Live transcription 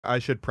I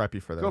should prep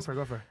you for this. Go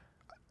for it.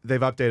 They've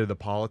updated the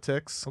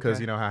politics because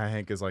Okay. you know how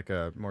Hank is like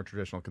a more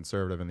traditional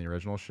conservative in the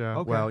original show.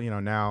 Okay. Well,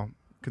 now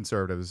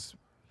conservatives.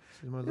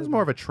 He's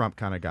more of a Trump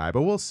kind of guy,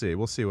 but we'll see.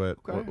 We'll see what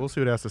we'll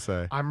see what he has to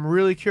say. I'm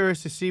really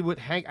curious to see what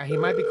Hank. He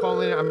might be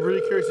calling in. I'm really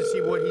curious to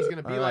see what he's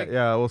going to be like.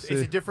 Yeah, we'll see.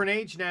 It's a different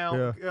age now.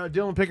 Yeah.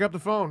 Dylan, pick up the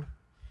phone.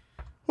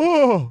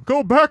 Oh,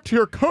 go back to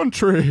your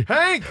country.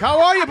 Hank,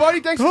 how are you, buddy?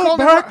 Thanks for calling.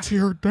 Go back to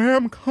your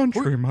damn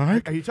country,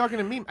 Mike. Are you talking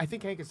to me? I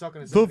think Hank is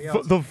talking to somebody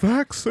else. The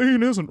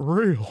vaccine isn't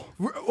real.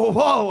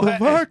 Whoa. The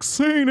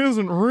vaccine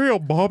isn't real,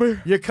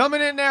 Bobby. You're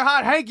coming in there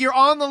hot. Hank, you're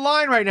on the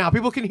line right now.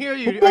 People can hear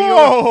you.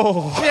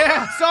 Whoa.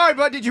 Yeah, sorry,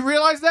 bud. Did you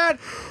realize that?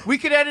 We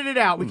could edit it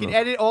out. We can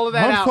edit all of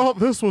that out. I thought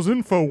this was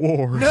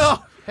InfoWars. No,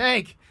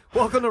 Hank.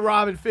 Welcome to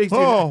Rob and Figs.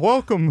 Oh,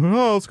 welcome.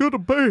 Oh, it's good to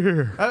be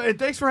here.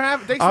 Thanks for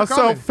coming. I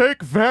sell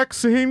fake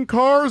vaccine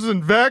cars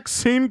and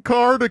vaccine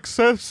card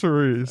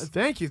accessories.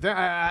 Thank you.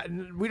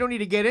 We don't need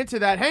to get into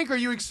that. Hank, are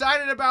you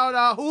excited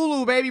about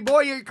Hulu, baby boy?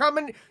 You're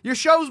coming. Your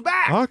show's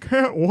back. I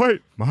can't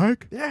wait,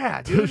 Mike.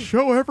 Yeah, dude. To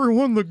show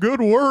everyone the good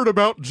word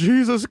about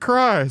Jesus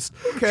Christ.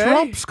 Okay.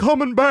 Trump's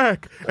coming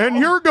back, and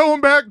you're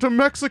going back to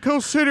Mexico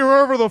City,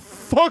 wherever the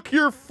fuck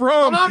you're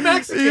from. I'm not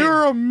Mexican.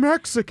 You're a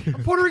Mexican.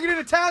 Puerto Rican and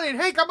Italian.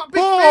 Hank, I'm a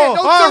big fan. I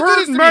Don't do heard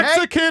this to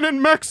Mexican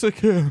and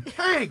Mexican. me,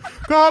 Hank.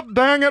 God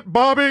dang it,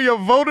 Bobby, you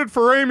voted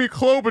for Amy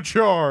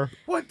Klobuchar.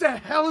 What the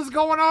hell is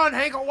going on,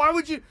 Hank? Why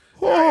would you?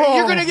 Oh.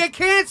 You're gonna get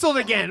canceled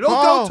again.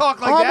 Don't talk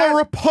like that. I'm a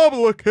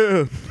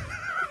Republican.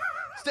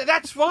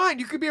 That's fine.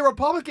 You could be a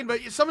Republican, but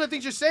some of the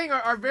things you're saying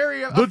are very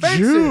The offensive.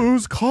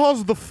 Jews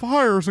caused the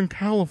fires in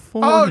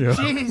California. Oh,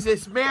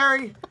 Jesus,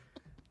 Mary.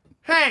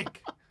 Hank,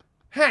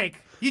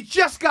 you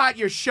just got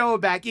your show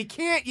back. You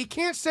can't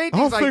say things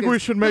like this. I think we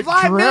should make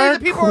There's 5 million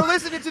drag people are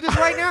listening to this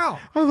right now.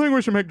 I think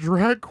we should make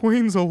drag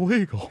queens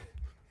illegal.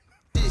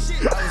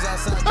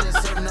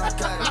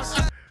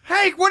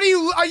 Hank, what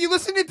are you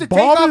listening to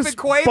Takeoff and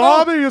Quavo?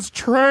 Bobby is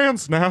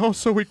trans now,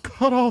 so we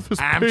cut off his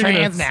penis. I'm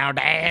trans now,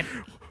 Dad.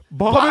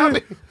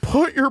 Bobby,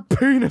 put your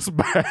penis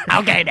back.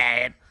 Okay,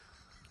 Dad.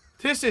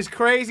 This is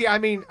crazy. I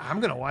mean, I'm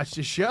going to watch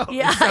this show.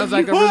 Yeah, This sounds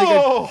like a really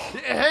good...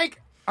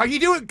 Hank, are you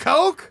doing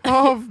coke?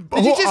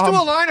 Did you just do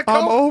a line of coke?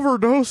 I'm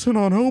overdosing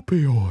on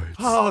opioids.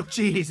 Oh,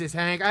 Jesus,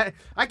 Hank.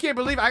 I can't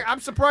believe I'm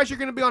surprised you're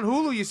going to be on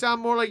Hulu. You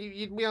sound more like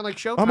you'd be on like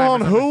Showtime. I'm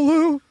on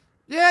Hulu?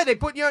 Yeah, they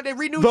put you on, they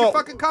renewed your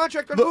fucking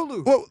contract on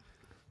Hulu. Well,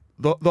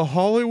 the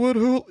Hollywood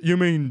Hulu? You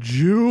mean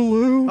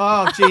Julu?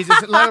 Oh,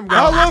 Jesus, let him go.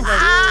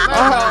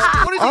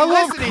 What is he I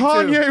love listening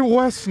Kanye to?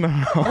 West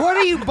now. What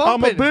are you bumping?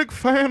 I'm a big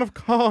fan of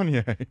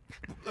Kanye.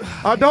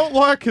 I don't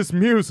like his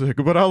music,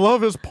 but I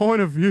love his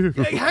point of view.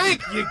 Hey,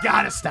 Hank, you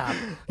gotta stop.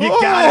 You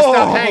gotta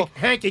stop, Hank.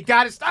 Hank, you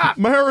gotta stop.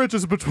 Marriage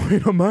is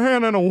between a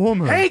man and a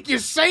woman. Hank, you're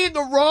saying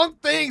the wrong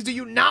things. Do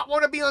you not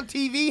want to be on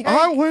TV, Hank?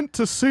 I went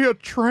to see a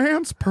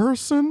trans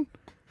person,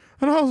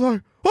 and I was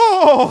like,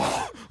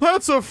 oh,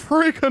 that's a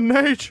freak of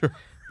nature.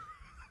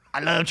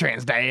 I love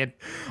trans, Dad.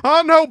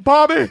 I know,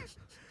 Bobby.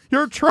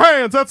 You're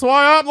trans. That's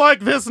why I'm like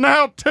this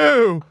now,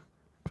 too.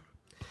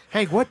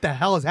 Hank, what the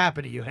hell has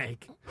happened to you,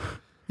 Hank?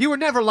 You were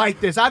never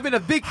like this. I've been a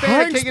big fan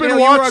Hank's of King of been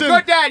the Hill. You were a watching-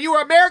 good dad. You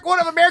were one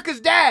of America's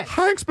dads.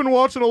 Hank's been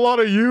watching a lot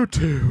of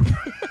YouTube.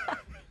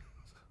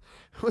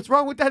 What's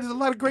wrong with that? There's a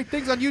lot of great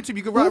things on YouTube.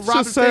 You can Let's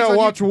Robin just say Figs I on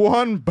watch YouTube.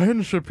 one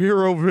Ben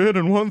Shapiro vid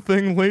and one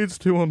thing leads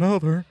to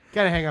another.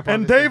 Gotta hang up on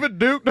And this thing. David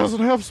Duke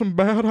doesn't have some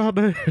bad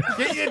ideas.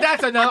 Yeah,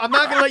 that's enough. I'm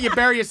not gonna let you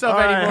bury yourself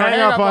All right, anymore.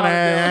 hang up on it.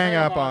 Dylan. Hang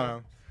up on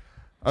him.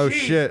 Oh,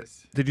 shit. Jesus.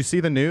 Did you see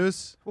the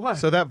news? What?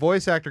 So that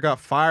voice actor got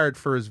fired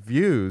for his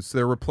views.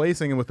 They're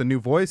replacing him with a new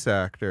voice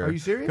actor. Are you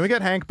serious? Can we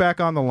get Hank back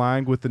on the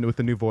line with the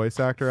new voice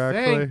actor,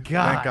 actually? Thank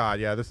God. Thank God.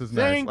 Yeah, this is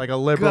nice. Thank Like a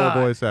liberal God.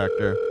 voice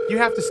actor. You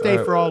have to stay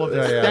for all of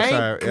this. yeah, Thank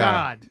sorry, yeah.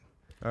 God.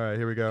 All right,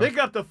 here we go. Pick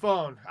up the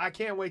phone. I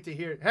can't wait to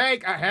hear it.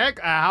 Hank,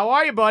 how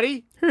are you,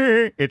 buddy?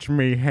 It's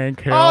me, Hank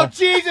Hill. Oh,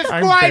 Jesus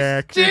I'm Christ!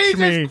 back. It's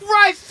me. Jesus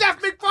Christ, Seth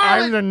I'm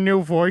MacFarlane! the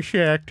new voice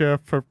actor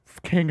for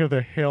King of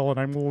the Hill, and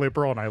I'm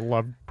liberal, and I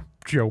love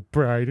Joe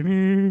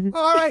Biden.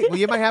 All right. Well,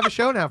 you might have a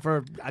show now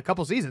for a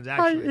couple seasons,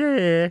 actually.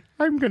 Yeah,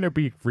 I'm gonna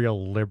be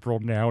real liberal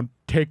now and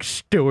take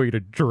Stewie to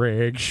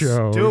drag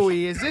shows.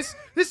 Stewie, is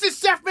this is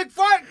Seth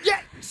MacFarlane?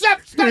 Yeah,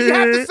 Seth, you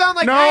have to sound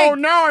like no, Hank.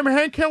 No, I'm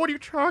Hank Hill. What are you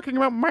talking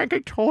about, Mike? I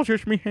told you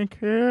it's me, Hank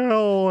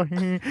Hill.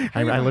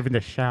 I live in the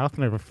South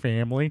and I have a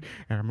family.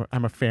 And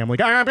I'm a family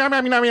guy. I'm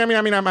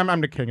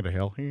the king of the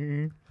hill.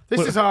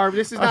 This is hard.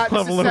 This is not. I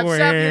This is love Lil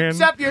Wayne.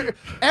 Seth,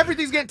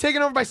 everything's getting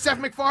taken over by Seth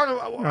MacFarlane.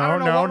 I don't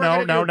know what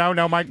we're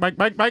gonna do.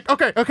 Mike.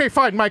 Okay,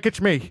 fine, Mike. It's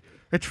me.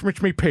 It's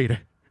me, Peter.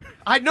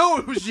 I know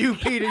it was you,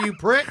 Peter. You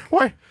prick.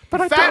 What?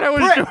 But I Fat thought I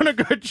was prick. doing a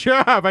good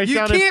job. You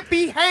can't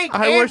be Hank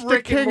I and was the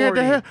Rick and king of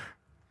the Morty. hill.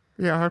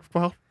 Yeah,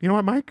 well, you know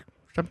what, Mike?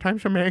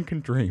 Sometimes a man can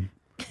dream.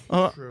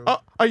 A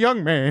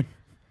young man.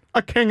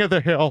 A king of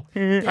the hill.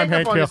 I'm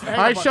Hank Hill.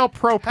 I shall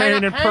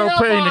propane and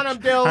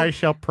propane. I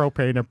shall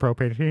propane and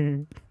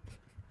propane.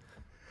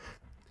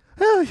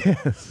 Oh,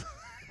 yes.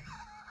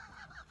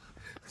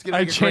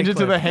 I changed it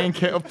to the Hank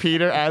Hill,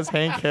 Peter as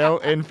Hank Hill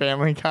in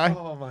Family Guy.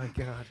 Oh, my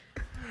God.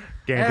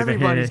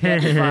 Everybody's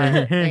getting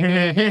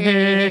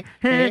fired.